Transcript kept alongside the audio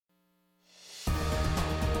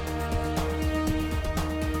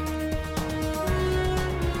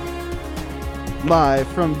Live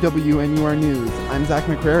from WNUR News, I'm Zach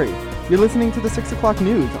McCrary. You're listening to the 6 o'clock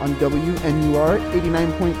news on WNUR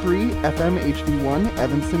 89.3 FM HD1,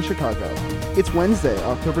 Evanston, Chicago. It's Wednesday,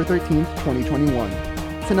 October 13th, 2021.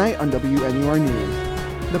 Tonight on WNUR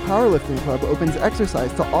News, the Powerlifting Club opens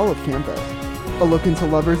exercise to all of campus. A look into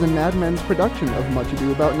Lovers and Mad Men's production of Much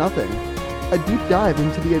Ado About Nothing. A deep dive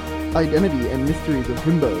into the identity and mysteries of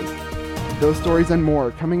himbos. Those stories and more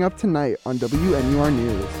coming up tonight on WNUR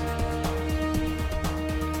News.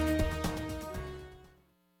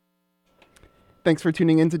 Thanks for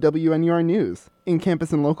tuning in to WNUR News. In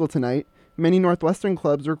campus and local tonight, many Northwestern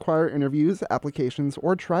clubs require interviews, applications,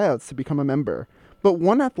 or tryouts to become a member. But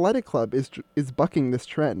one athletic club is bucking this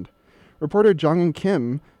trend. Reporter Jong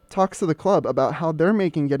Kim talks to the club about how they're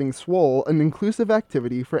making Getting Swole an inclusive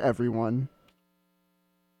activity for everyone.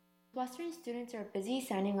 Western students are busy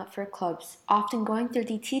signing up for clubs, often going through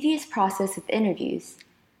the tedious process of interviews.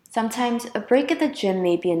 Sometimes a break at the gym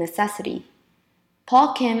may be a necessity.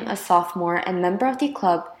 Paul Kim, a sophomore and member of the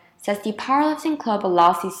club, says the powerlifting club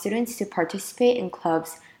allows these students to participate in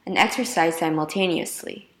clubs and exercise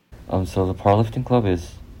simultaneously. So the powerlifting club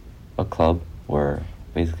is a club where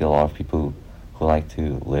basically a lot of people who like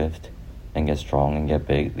to lift and get strong and get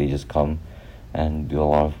big, they just come and do a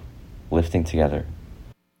lot of lifting together.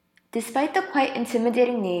 Despite the quite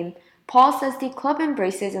intimidating name, Paul says the club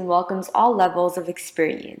embraces and welcomes all levels of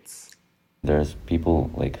experience. There's people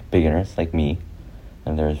like beginners like me,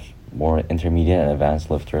 and there's more intermediate and advanced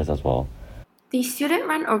lifters as well. The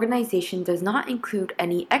student-run organization does not include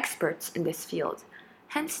any experts in this field,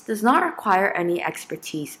 hence does not require any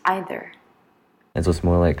expertise either. And so it's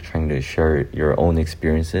more like trying to share your own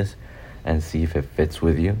experiences and see if it fits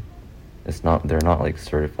with you. They're not like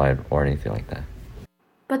certified or anything like that.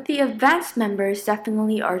 But the advanced members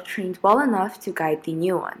definitely are trained well enough to guide the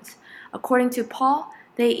new ones. According to Paul,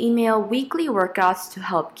 they email weekly workouts to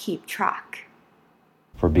help keep track.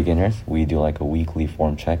 For beginners, we do like a weekly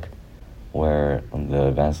form check where the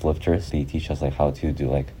advanced lifters, they teach us like how to do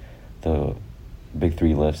like the big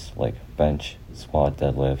three lifts like bench, squat,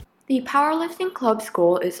 deadlift. The powerlifting club's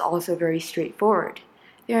goal is also very straightforward.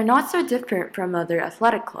 They are not so different from other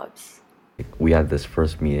athletic clubs. We had this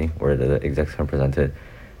first meeting where the execs kind of presented,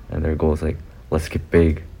 and their goal is like, let's get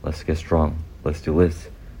big, let's get strong, let's do lifts.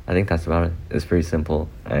 I think that's about it. It's very simple,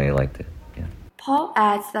 and I liked it. Yeah. Paul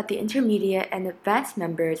adds that the intermediate and advanced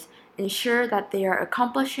members ensure that they are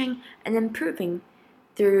accomplishing and improving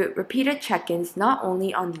through repeated check-ins not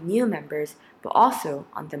only on the new members, but also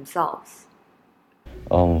on themselves.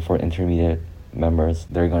 For intermediate members,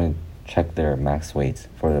 they're going to check their max weights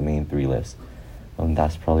for the main three lifts.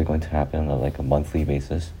 That's probably going to happen on like a monthly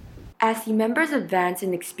basis. As the members advance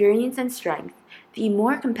in experience and strength, the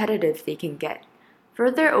more competitive they can get,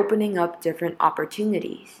 further opening up different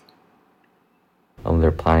opportunities.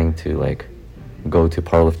 They're planning to like go to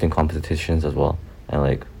powerlifting competitions as well and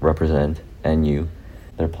like represent NU.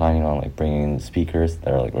 They're planning on like bringing speakers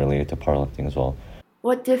that are like related to powerlifting as well.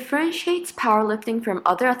 What differentiates powerlifting from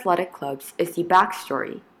other athletic clubs is the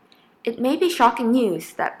backstory. It may be shocking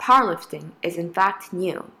news that powerlifting is in fact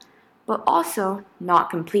new, but also not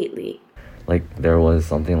completely. Like there was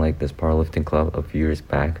something like this powerlifting club a few years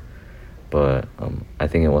back, but I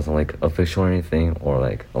think it wasn't like official or anything, or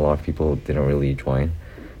like a lot of people didn't really join,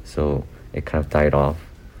 so it kind of died off.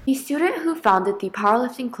 The student who founded the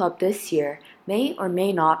powerlifting club this year may or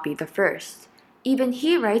may not be the first. Even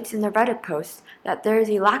he writes in the Reddit post that there is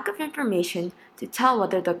a lack of information to tell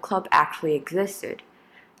whether the club actually existed.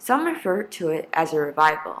 Some refer to it as a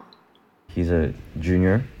revival. He's a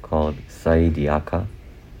junior called Saeed Diaka.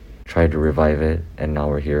 Tried to revive it, and now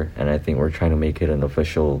we're here, and I think we're trying to make it an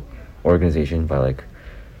official organization by like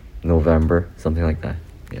November, something like that.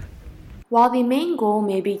 Yeah. While the main goal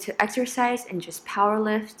may be to exercise and just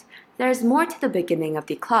powerlift, there is more to the beginning of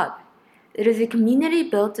the club. It is a community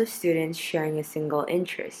built of students sharing a single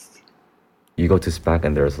interest. You go to SPAC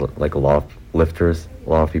and there's like a lot of lifters, a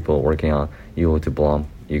lot of people working out. You go to Blom,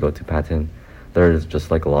 you go to Patton. There's just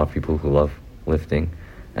like a lot of people who love lifting,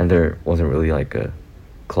 and there wasn't really like a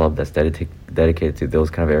club that's dedicated to those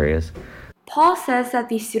kind of areas. Paul says that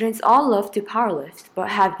these students all love to powerlift but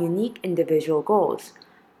have unique individual goals,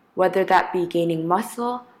 whether that be gaining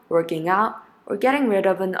muscle, working out, or getting rid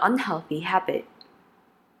of an unhealthy habit.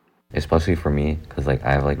 Especially for me, because like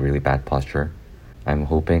I have like really bad posture. I'm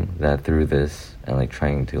hoping that through this and like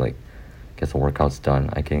trying to like get some workouts done,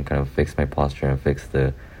 I can kind of fix my posture and fix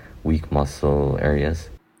the weak muscle areas.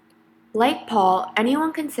 Like Paul,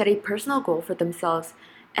 anyone can set a personal goal for themselves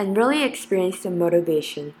and really experience the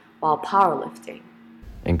motivation while powerlifting.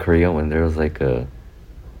 In Korea, when there was like a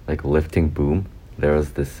lifting boom, there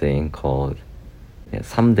was this saying called yeah,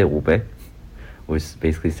 3대 500, which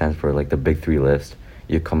basically stands for like the big three lifts.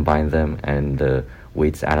 You combine them and the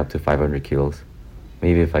weights add up to 500 kilos.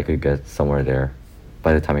 Maybe if I could get somewhere there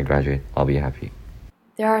by the time I graduate, I'll be happy.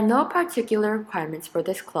 There are no particular requirements for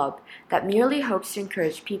this club that merely hopes to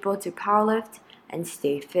encourage people to powerlift and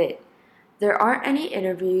stay fit. There aren't any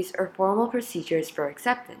interviews or formal procedures for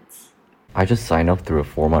acceptance. I just signed up through a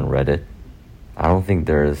forum on Reddit. I don't think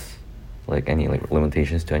there's like any like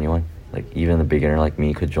limitations to anyone. Like even a beginner like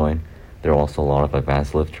me could join. There are also a lot of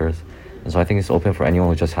advanced lifters. And so I think it's open for anyone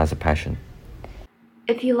who just has a passion.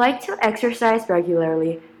 If you like to exercise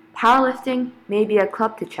regularly, powerlifting may be a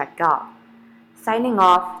club to check out. Signing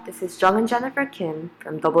off, this is Jung and Jennifer Kim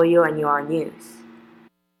from WNUR News.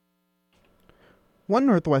 One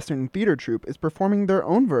Northwestern theater troupe is performing their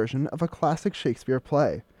own version of a classic Shakespeare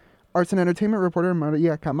play. Arts and entertainment reporter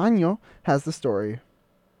Maria Camaño has the story.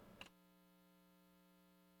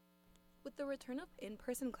 With the return of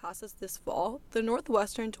in-person classes this fall, the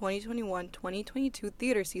Northwestern 2021-2022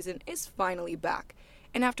 theater season is finally back.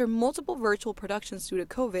 And after multiple virtual productions due to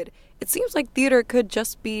COVID, it seems like theater could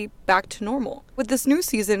just be back to normal. With this new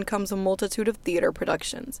season comes a multitude of theater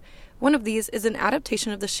productions. One of these is an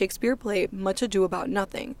adaptation of the Shakespeare play Much Ado About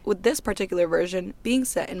Nothing, with this particular version being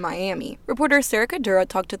set in Miami. Reporter Sarah Cadura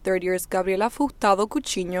talked to third year's Gabriela Furtado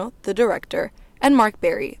Cuchino, the director, and Mark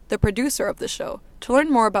Berry, the producer of the show, to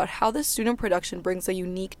learn more about how this student production brings a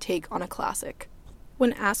unique take on a classic.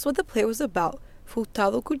 When asked what the play was about,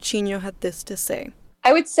 Furtado Cuchino had this to say.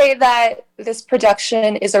 I would say that this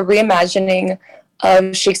production is a reimagining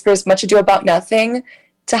of Shakespeare's Much Ado About Nothing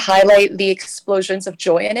to highlight the explosions of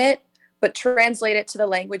joy in it, but translate it to the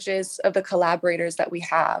languages of the collaborators that we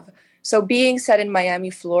have. So being set in Miami,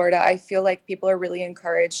 Florida, I feel like people are really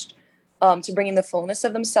encouraged to bring in the fullness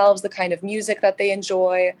of themselves, the kind of music that they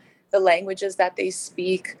enjoy, the languages that they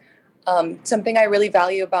speak. Something I really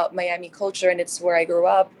value about Miami culture, and it's where I grew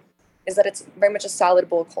up, is that it's very much a salad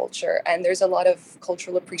bowl culture, and there's a lot of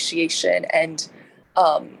cultural appreciation and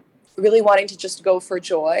really wanting to just go for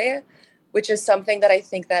joy, which is something that I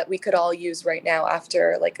think that we could all use right now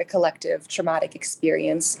after like a collective traumatic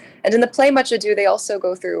experience. And in the play Much Ado, they also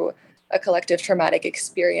go through a collective traumatic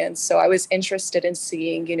experience. So I was interested in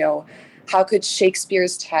seeing, how could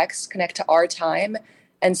Shakespeare's text connect to our time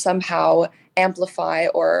and somehow amplify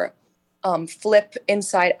or flip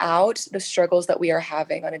inside out the struggles that we are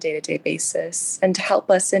having on a day-to-day basis and to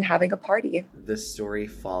help us in having a party. This story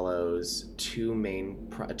follows two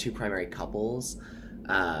primary couples,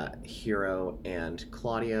 Hero and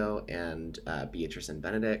Claudio, and Beatrice and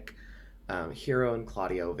Benedict. Hero and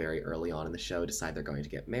Claudio very early on in the show decide they're going to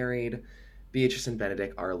get married. Beatrice and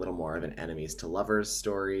Benedict are a little more of an enemies to lovers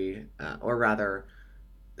story, or rather,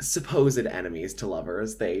 supposed enemies to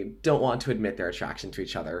lovers. They don't want to admit their attraction to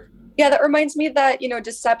each other. Yeah, that reminds me that,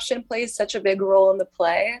 deception plays such a big role in the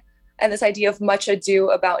play. And this idea of much ado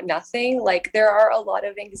about nothing, like there are a lot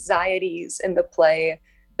of anxieties in the play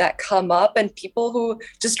that come up and people who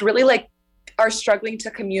just really are struggling to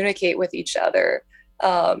communicate with each other.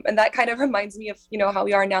 And that kind of reminds me of, how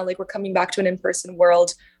we are now, like we're coming back to an in-person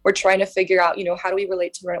world. We're trying to figure out, how do we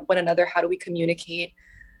relate to one another? How do we communicate?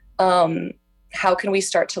 How can we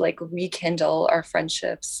start to rekindle our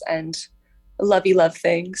friendships and lovey love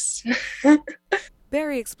things?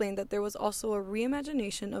 Barry explained that there was also a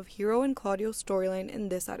reimagination of Hero and Claudio's storyline in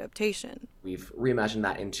this adaptation. We've reimagined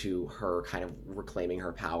that into her kind of reclaiming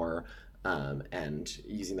her power and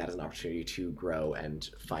using that as an opportunity to grow and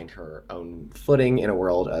find her own footing in a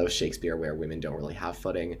world of Shakespeare where women don't really have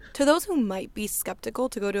footing. To those who might be skeptical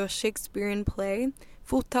to go to a Shakespearean play,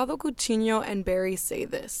 Furtado Cuchino and Barry say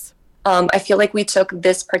this. I feel like we took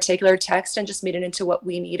this particular text and just made it into what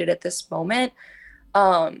we needed at this moment.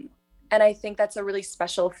 And I think that's a really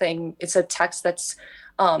special thing. It's a text that's,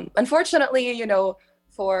 unfortunately,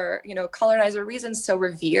 for, colonizer reasons, so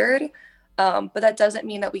revered. But that doesn't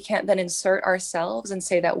mean that we can't then insert ourselves and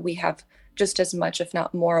say that we have just as much, if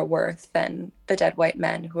not more, worth than the dead white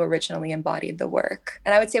men who originally embodied the work.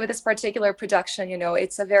 And I would say with this particular production,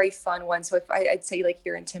 it's a very fun one. So if I'd say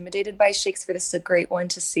you're intimidated by Shakespeare, this is a great one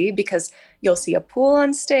to see because you'll see a pool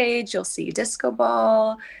on stage, you'll see disco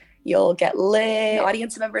ball, you'll get lit,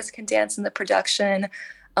 audience members can dance in the production.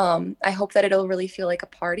 I hope that it'll really feel like a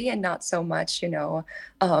party and not so much,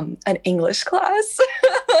 an English class.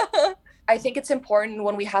 I think it's important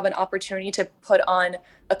when we have an opportunity to put on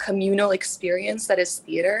a communal experience that is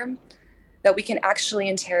theater, that we can actually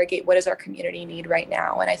interrogate what does our community need right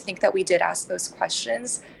now. And I think that we did ask those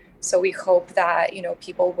questions. So we hope that,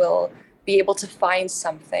 people will be able to find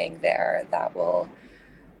something there that will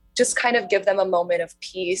just kind of give them a moment of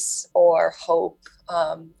peace or hope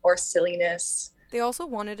or silliness They also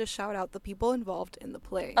wanted to shout out the people involved in the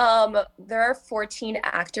play. There are 14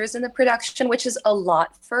 actors in the production, which is a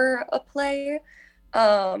lot for a play.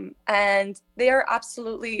 And they are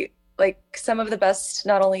absolutely like some of the best,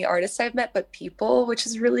 not only artists I've met, but people, which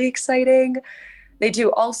is really exciting. They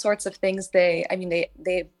do all sorts of things. They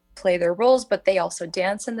play their roles, but they also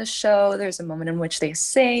dance in the show. There's a moment in which they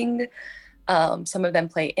sing. Some of them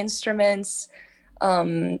play instruments.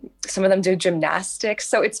 Some of them do gymnastics.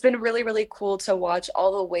 So it's been really, really cool to watch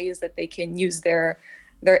all the ways that they can use their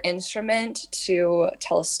instrument to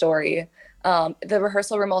tell a story. The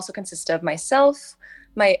rehearsal room also consists of myself,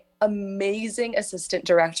 my amazing assistant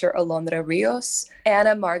director, Alondra Rios.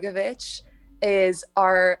 Anna Margovich is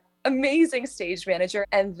our amazing stage manager.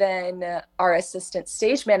 And then our assistant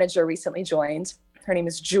stage manager recently joined. Her name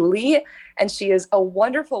is Julie, and she is a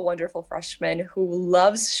wonderful, wonderful freshman who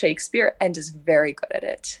loves Shakespeare and is very good at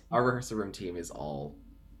it. Our rehearsal room team is all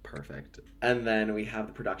perfect. And then we have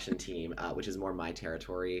the production team, which is more my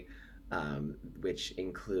territory, which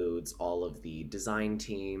includes all of the design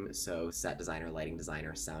team, so set designer, lighting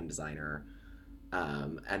designer, sound designer,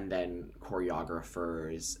 and then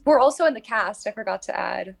choreographers. We're also in the cast, I forgot to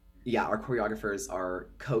add. Yeah, our choreographers are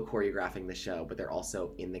co-choreographing the show, but they're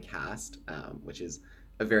also in the cast, which is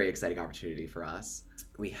a very exciting opportunity for us.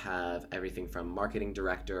 We have everything from marketing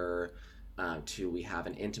director to we have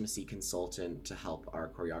an intimacy consultant to help our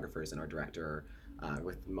choreographers and our director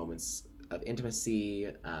with moments of intimacy.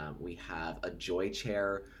 We have a joy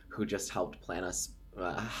chair who just helped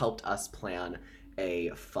us plan a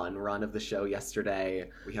fun run of the show yesterday.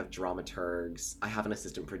 We have dramaturgs. I have an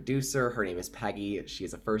assistant producer. Her name is Peggy. She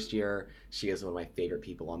is a first year. She is one of my favorite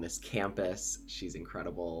people on this campus. She's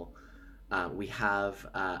incredible. We have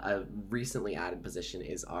a recently added position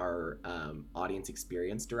is our audience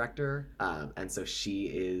experience director. And so she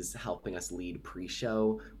is helping us lead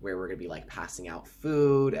pre-show, where we're gonna be like passing out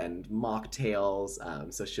food and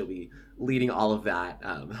mocktails. So she'll be leading all of that,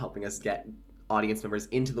 helping us get audience members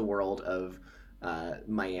into the world of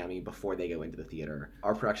Miami before they go into the theater.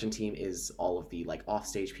 Our production team is all of the like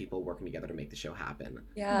offstage people working together to make the show happen.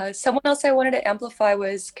 Yeah, someone else I wanted to amplify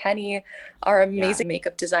was Kenny, our amazing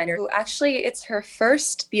makeup designer, who actually it's her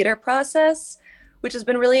first theater process, which has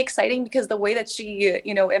been really exciting because the way that she,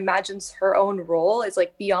 imagines her own role is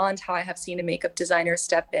like beyond how I have seen a makeup designer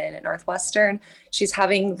step in at Northwestern. She's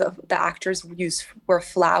having the actors wear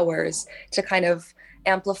flowers to kind of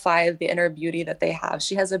amplify the inner beauty that they have.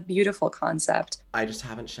 She has a beautiful concept. I just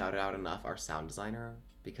haven't shouted out enough our sound designer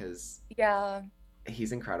because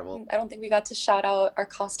he's incredible. I don't think we got to shout out our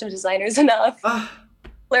costume designers enough.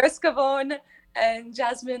 Claire Scavone and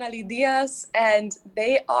Jasmine Ali Diaz, and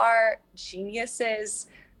they are geniuses.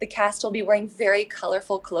 The cast will be wearing very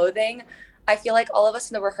colorful clothing. I feel like all of us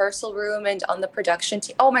in the rehearsal room and on the production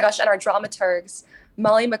team, oh my gosh, and our dramaturgs,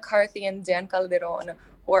 Molly McCarthy and Dan Calderon,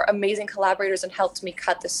 who are amazing collaborators and helped me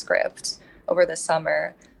cut the script over the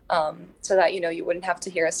summer, so that, you wouldn't have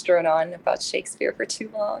to hear us drone on about Shakespeare for too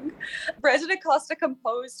long. Brendan Acosta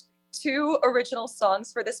composed 2 original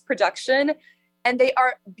songs for this production, and they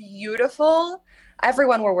are beautiful.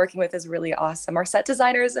 Everyone we're working with is really awesome. Our set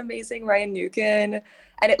designer is amazing, Ryan Nukin,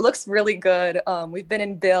 and it looks really good. We've been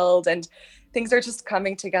in build, and things are just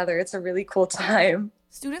coming together. It's a really cool time.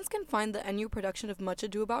 Students can find the NU production of Much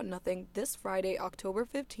Ado About Nothing this Friday, October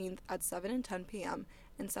 15th at 7 and 10 p.m.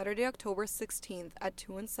 and Saturday, October 16th at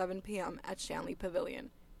 2 and 7 p.m. at Shanley Pavilion.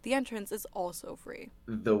 The entrance is also free.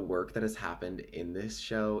 The work that has happened in this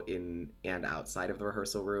show and outside of the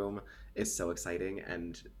rehearsal room is so exciting,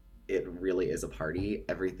 and it really is a party.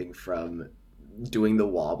 Everything from doing the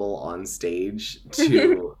wobble on stage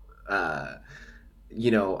to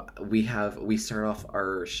we start off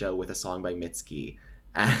our show with a song by Mitski.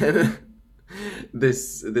 And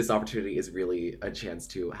this opportunity is really a chance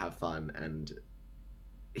to have fun and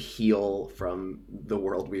heal from the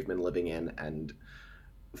world we've been living in and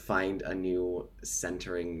find a new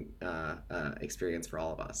centering experience for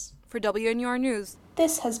all of us. For WNUR News,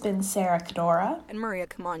 this has been Sarah Cadora and Maria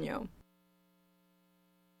Camano.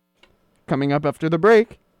 Coming up after the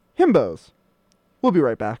break, Himbos. We'll be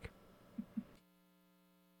right back.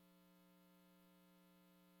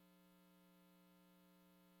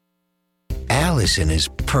 Allison is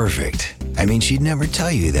perfect. I mean, she'd never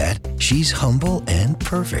tell you that. She's humble and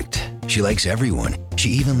perfect. She likes everyone. She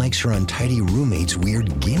even likes her untidy roommate's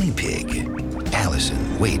weird guinea pig.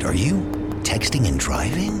 Allison, wait, are you texting and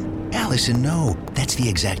driving? Allison, no. That's the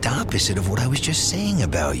exact opposite of what I was just saying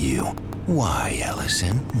about you. Why,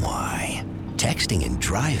 Allison? Why? Texting and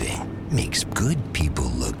driving makes good people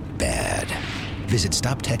look bad. Visit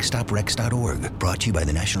StopTextStopWrecks.org. Brought to you by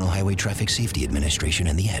the National Highway Traffic Safety Administration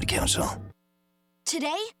and the Ad Council.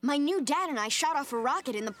 Today, my new dad and I shot off a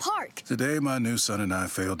rocket in the park. Today, my new son and I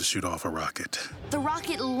failed to shoot off a rocket. The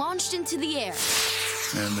rocket launched into the air.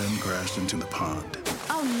 And then crashed into the pond.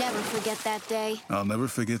 I'll never forget that day. I'll never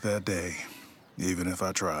forget that day, even if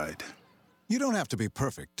I tried. You don't have to be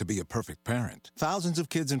perfect to be a perfect parent. Thousands of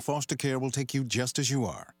kids in foster care will take you just as you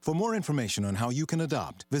are. For more information on how you can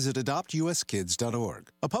adopt, visit adoptuskids.org.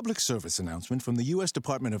 A public service announcement from the U.S.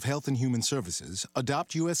 Department of Health and Human Services,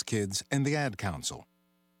 Adopt U.S. Kids, and the Ad Council.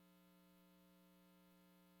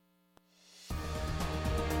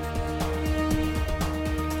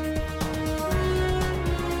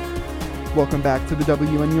 Welcome back to the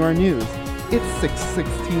WNUR News. It's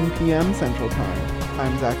 6:16 p.m. Central Time.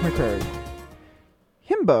 I'm Zach McCrary.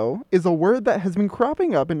 Himbo is a word that has been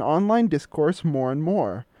cropping up in online discourse more and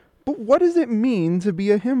more. But what does it mean to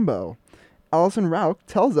be a himbo? Allison Rauch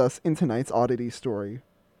tells us in tonight's oddity story.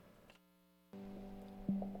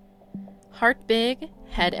 Heart big,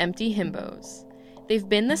 head empty himbos. They've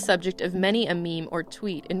been the subject of many a meme or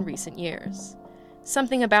tweet in recent years.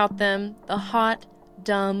 Something about them, the hot,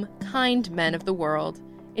 dumb, kind men of the world,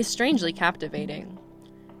 is strangely captivating.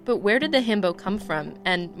 But where did the himbo come from,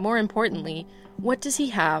 and more importantly, what does he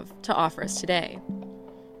have to offer us today?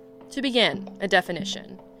 To begin, a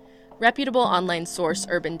definition. Reputable online source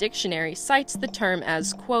Urban Dictionary cites the term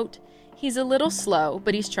as, quote, he's a little slow,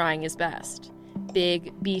 but he's trying his best.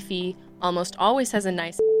 Big, beefy, almost always has a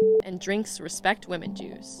nice and drinks respect women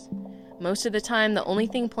juice. Most of the time, the only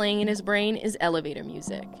thing playing in his brain is elevator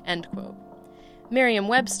music, end quote.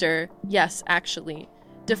 Merriam-Webster, yes, actually,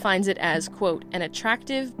 defines it as, quote, an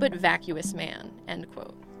attractive but vacuous man, end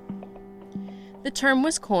quote. The term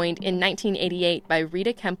was coined in 1988 by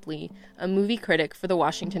Rita Kempley, a movie critic for The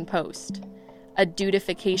Washington Post. A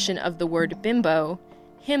dudification of the word bimbo,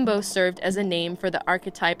 himbo served as a name for the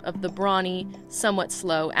archetype of the brawny, somewhat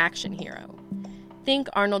slow action hero. Think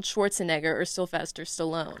Arnold Schwarzenegger or Sylvester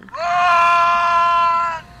Stallone.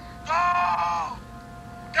 Run! Go!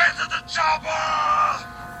 Get to the chopper!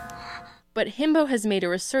 But himbo has made a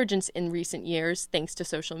resurgence in recent years thanks to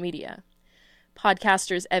social media.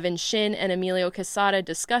 Podcasters Evan Shin and Emilio Quesada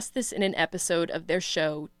discussed this in an episode of their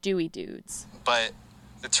show, Dewey Dudes. But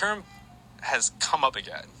the term has come up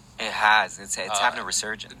again. It has. It's having a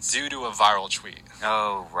resurgence. Due to a viral tweet.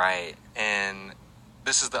 Oh, right. And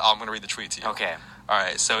this is I'm going to read the tweet to you. Okay. All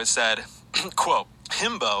right, so it said, quote,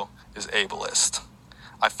 himbo is ableist.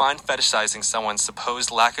 I find fetishizing someone's supposed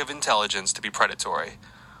lack of intelligence to be predatory.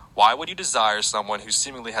 Why would you desire someone who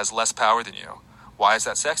seemingly has less power than you? Why is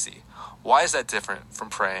that sexy? Why is that different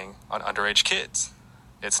from preying on underage kids?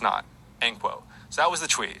 It's not. End quote. So that was the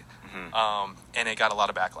tweet. Mm-hmm. And it got a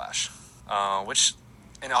lot of backlash.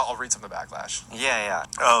 And I'll read some of the backlash. Yeah.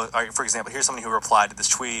 Oh, all right, for example, here's somebody who replied to this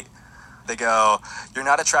tweet. They go, you're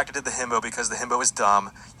not attracted to the himbo because the himbo is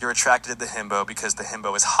dumb. You're attracted to the himbo because the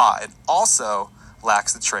himbo is hot. It also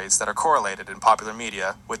lacks the traits that are correlated in popular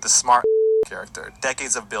media with the smart character.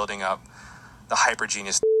 Decades of building up the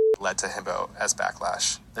hyper-genius led to himbo as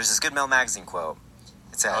backlash. There's this good Mel Magazine quote.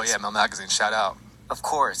 It says, oh yeah, Mel Magazine, shout out. Of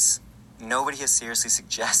course, nobody has seriously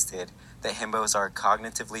suggested that himbos are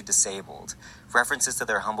cognitively disabled. References to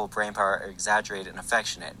their humble brain power are exaggerated and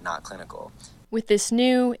affectionate, not clinical. With this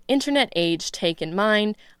new, internet age take in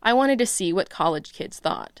mind, I wanted to see what college kids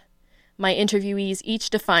thought. My interviewees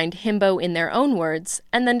each defined himbo in their own words,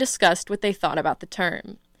 and then discussed what they thought about the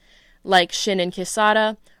term. Like Shin and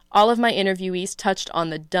Quesada, all of my interviewees touched on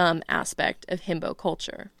the dumb aspect of himbo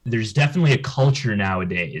culture. There's definitely a culture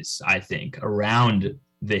nowadays, I think, around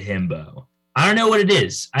the himbo. I don't know what it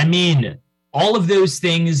is. I mean, all of those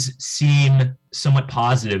things seem somewhat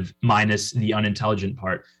positive, minus the unintelligent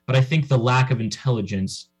part. But I think the lack of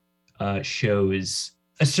intelligence shows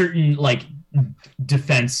a certain,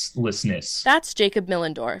 defenselessness. That's Jacob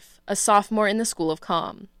Millendorf, a sophomore in the School of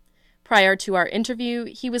Comm. Prior to our interview,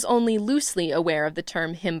 he was only loosely aware of the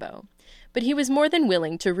term himbo, but he was more than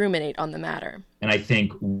willing to ruminate on the matter. And I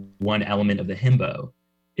think one element of the himbo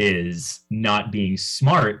is not being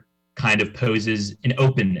smart kind of poses an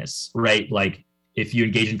openness, right? Like if you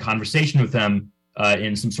engage in conversation with them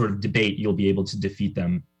in some sort of debate, you'll be able to defeat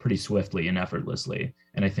them pretty swiftly and effortlessly.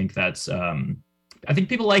 And I think that's, I think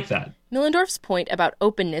people like that. Millendorf's point about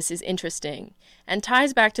openness is interesting and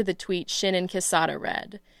ties back to the tweet Shin and Quesada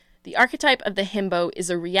read. The archetype of the himbo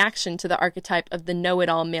is a reaction to the archetype of the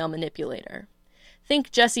know-it-all male manipulator.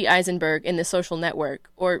 Think Jesse Eisenberg in The Social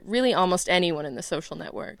Network, or really almost anyone in The Social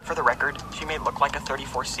Network. For the record, she may look like a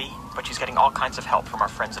 34C, but she's getting all kinds of help from our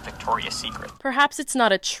friends at Victoria's Secret. Perhaps it's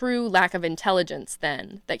not a true lack of intelligence,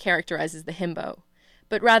 then, that characterizes the himbo,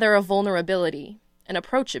 but rather a vulnerability, and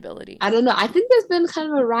approachability. I don't know. I think there's been kind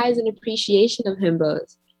of a rise in appreciation of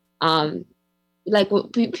himbos.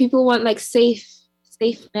 People want like safe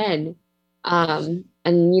men.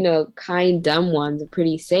 And, kind, dumb ones are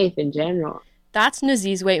pretty safe in general. That's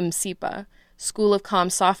Nozizwe Msipa, School of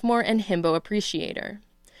Comm sophomore and himbo appreciator.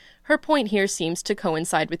 Her point here seems to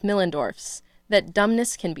coincide with Millendorf's, that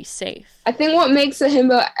dumbness can be safe. I think what makes a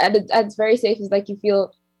himbo at its very safe is like you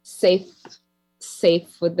feel safe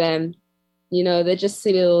with them. They're just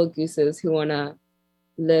silly little gooses who want to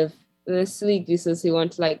live. They're silly gooses who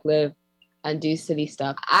want to like live and do silly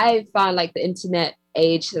stuff. I found like the internet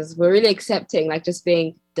age we're really accepting like just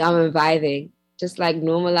being dumb and vibing, just like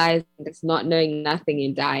normalizing just not knowing nothing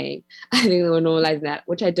and dying. I think we're normalizing that,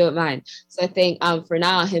 which I don't mind. So I think for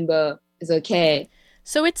now himbo is okay.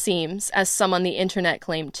 So it seems, as some on the internet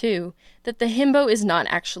claim too, that the himbo is not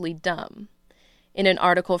actually dumb. In an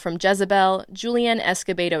article from Jezebel, Julianne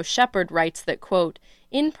Escobedo Shepard writes that, quote,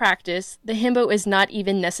 in practice, the himbo is not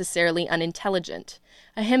even necessarily unintelligent.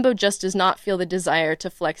 A himbo just does not feel the desire to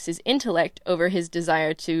flex his intellect over his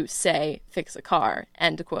desire to, say, fix a car,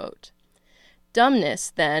 end quote.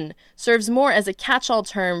 Dumbness, then, serves more as a catch-all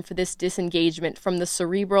term for this disengagement from the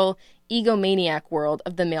cerebral, egomaniac world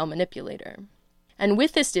of the male manipulator. And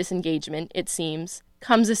with this disengagement, it seems,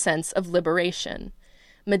 comes a sense of liberation.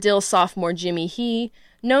 Medill sophomore Jimmy He,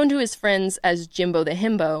 known to his friends as Jimbo the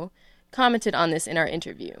Himbo, commented on this in our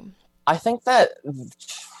interview. I think that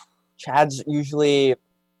Chads usually,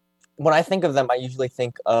 when I think of them, I usually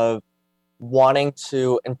think of wanting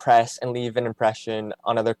to impress and leave an impression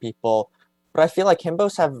on other people. But I feel like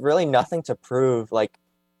himbos have really nothing to prove. Like,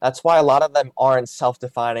 that's why a lot of them aren't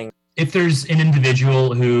self-defining. If there's an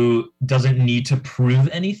individual who doesn't need to prove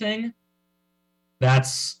anything,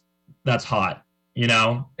 that's hot.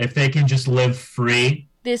 If they can just live free.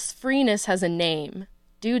 This freeness has a name,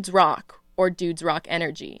 Dudes Rock, or Dudes Rock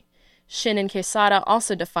Energy. Shin and Quesada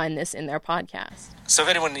also define this in their podcast. So if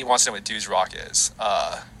anyone wants to know what Dudes Rock is,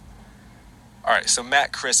 all right, so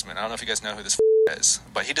Matt Christman, I don't know if you guys know who this is,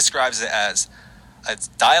 but he describes it as a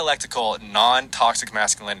dialectical, non-toxic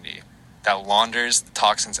masculinity that launders the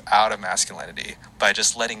toxins out of masculinity by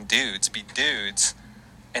just letting dudes be dudes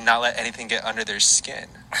and not let anything get under their skin.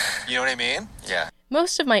 You know what I mean? Yeah.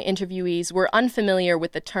 Most of my interviewees were unfamiliar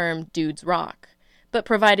with the term Dudes Rock, but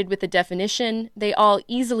provided with the definition, they all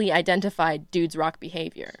easily identified Dudes Rock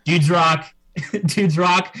behavior. Dudes Rock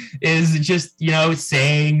is just,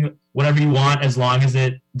 saying whatever you want as long as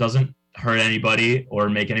it doesn't hurt anybody or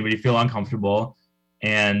make anybody feel uncomfortable.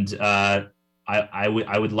 And I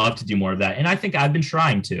would love to do more of that. And I think I've been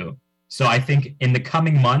trying to. So I think in the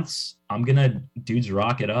coming months, I'm going to Dudes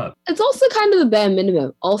Rock it up. It's also kind of the bare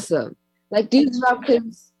minimum also. Like Dudes Rock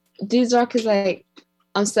is like,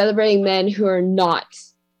 I'm celebrating men who are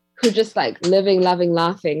just like living, loving,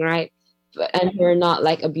 laughing, right? And who are not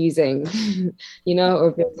like abusing,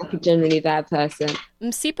 or being like a generally bad person.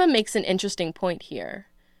 Msipa makes an interesting point here.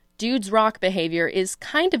 Dudes Rock behavior is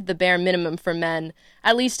kind of the bare minimum for men,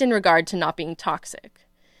 at least in regard to not being toxic.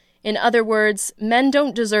 In other words, men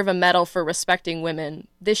don't deserve a medal for respecting women.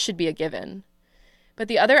 This should be a given. But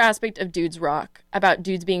the other aspect of Dudes Rock, about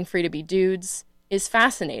dudes being free to be dudes, is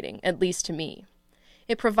fascinating, at least to me.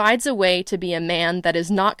 It provides a way to be a man that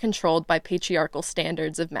is not controlled by patriarchal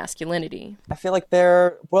standards of masculinity. I feel like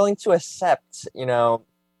they're willing to accept,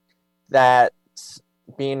 that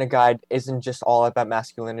being a guy isn't just all about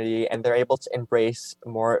masculinity, and they're able to embrace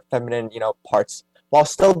more feminine, parts while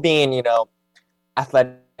still being,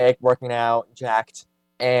 athletic, working out, jacked,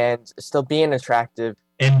 and still being attractive.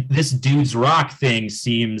 And this Dudes Rock thing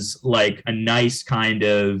seems like a nice kind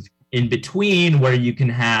of in between where you can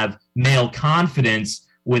have male confidence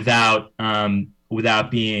without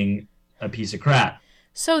being a piece of crap.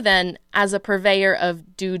 So then, as a purveyor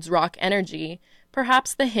of Dudes Rock energy,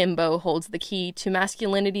 perhaps the himbo holds the key to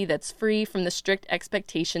masculinity that's free from the strict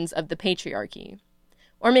expectations of the patriarchy.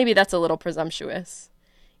 Or maybe that's a little presumptuous.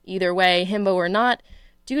 Either way, himbo or not,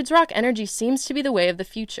 Dudes Rock energy seems to be the way of the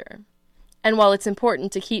future. And while it's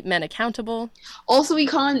important to keep men accountable... Also, we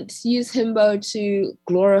can't use himbo to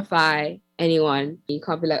glorify anyone. You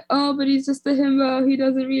can't be like, oh, but he's just a himbo, he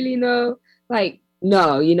doesn't really know. Like,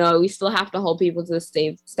 no, we still have to hold people to the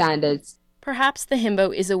same standards. Perhaps the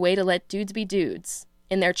himbo is a way to let dudes be dudes,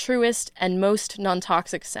 in their truest and most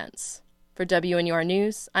non-toxic sense. For WNUR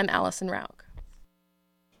News, I'm Allison Rauch.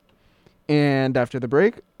 And after the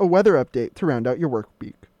break, a weather update to round out your work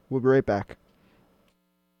week. We'll be right back.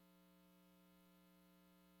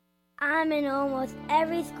 I'm in almost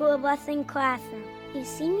every school busing classroom. You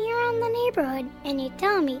see me around the neighborhood, and you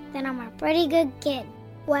tell me that I'm a pretty good kid.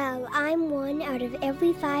 Well, I'm 1 out of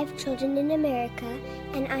every 5 children in America,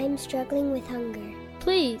 and I'm struggling with hunger.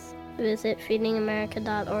 Please visit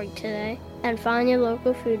feedingamerica.org today and find your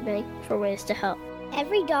local food bank for ways to help.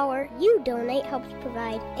 Every dollar you donate helps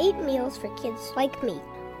provide 8 meals for kids like me.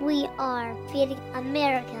 We are Feeding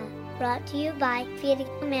America, brought to you by Feeding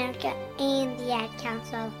America and the Ad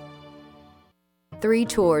Council. 3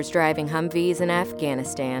 tours driving Humvees in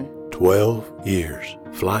Afghanistan. 12 years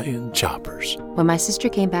flying choppers. When my sister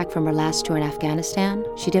came back from her last tour in Afghanistan,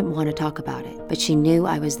 she didn't want to talk about it, but she knew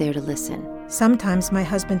I was there to listen. Sometimes my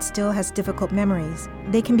husband still has difficult memories.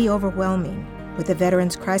 They can be overwhelming. With the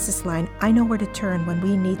Veterans Crisis Line, I know where to turn when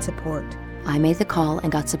we need support. I made the call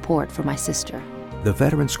and got support for my sister. The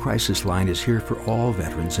Veterans Crisis Line is here for all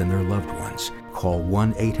veterans and their loved ones. Call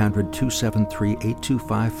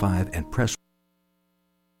 1-800-273-8255 and press.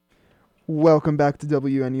 Welcome back to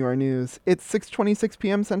WNUR News. It's 6:26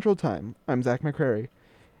 p.m. Central Time. I'm Zach McCrary.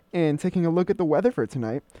 And taking a look at the weather for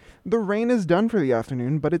tonight, the rain is done for the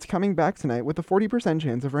afternoon, but it's coming back tonight with a 40%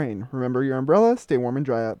 chance of rain. Remember your umbrella, stay warm and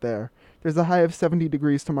dry out there. There's a high of 70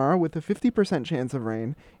 degrees tomorrow with a 50% chance of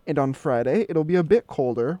rain, and on Friday it'll be a bit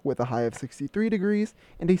colder with a high of 63 degrees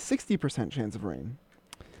and a 60% chance of rain.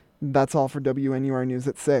 That's all for WNUR News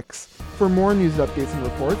at 6. For more news updates and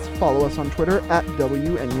reports, follow us on Twitter at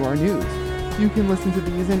WNUR News. You can listen to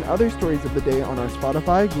these and other stories of the day on our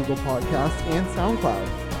Spotify, Google Podcasts, and SoundCloud.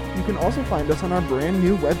 You can also find us on our brand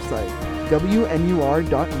new website,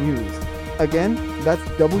 WNUR.news. Again, that's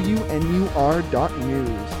WNUR.news.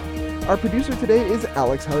 Our producer today is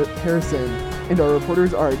Alex Harrison, and our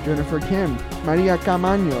reporters are Jennifer Kim, Maria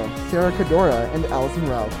Camaño, Sarah Cadora, and Allison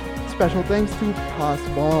Ralph. Special thanks to Paz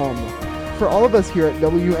Baum. For all of us here at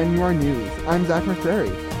WNUR News, I'm Zach McCrary.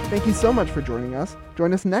 Thank you so much for joining us.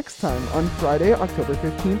 Join us next time on Friday, October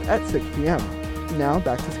 15th at 6 p.m. Now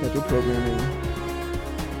back to scheduled programming.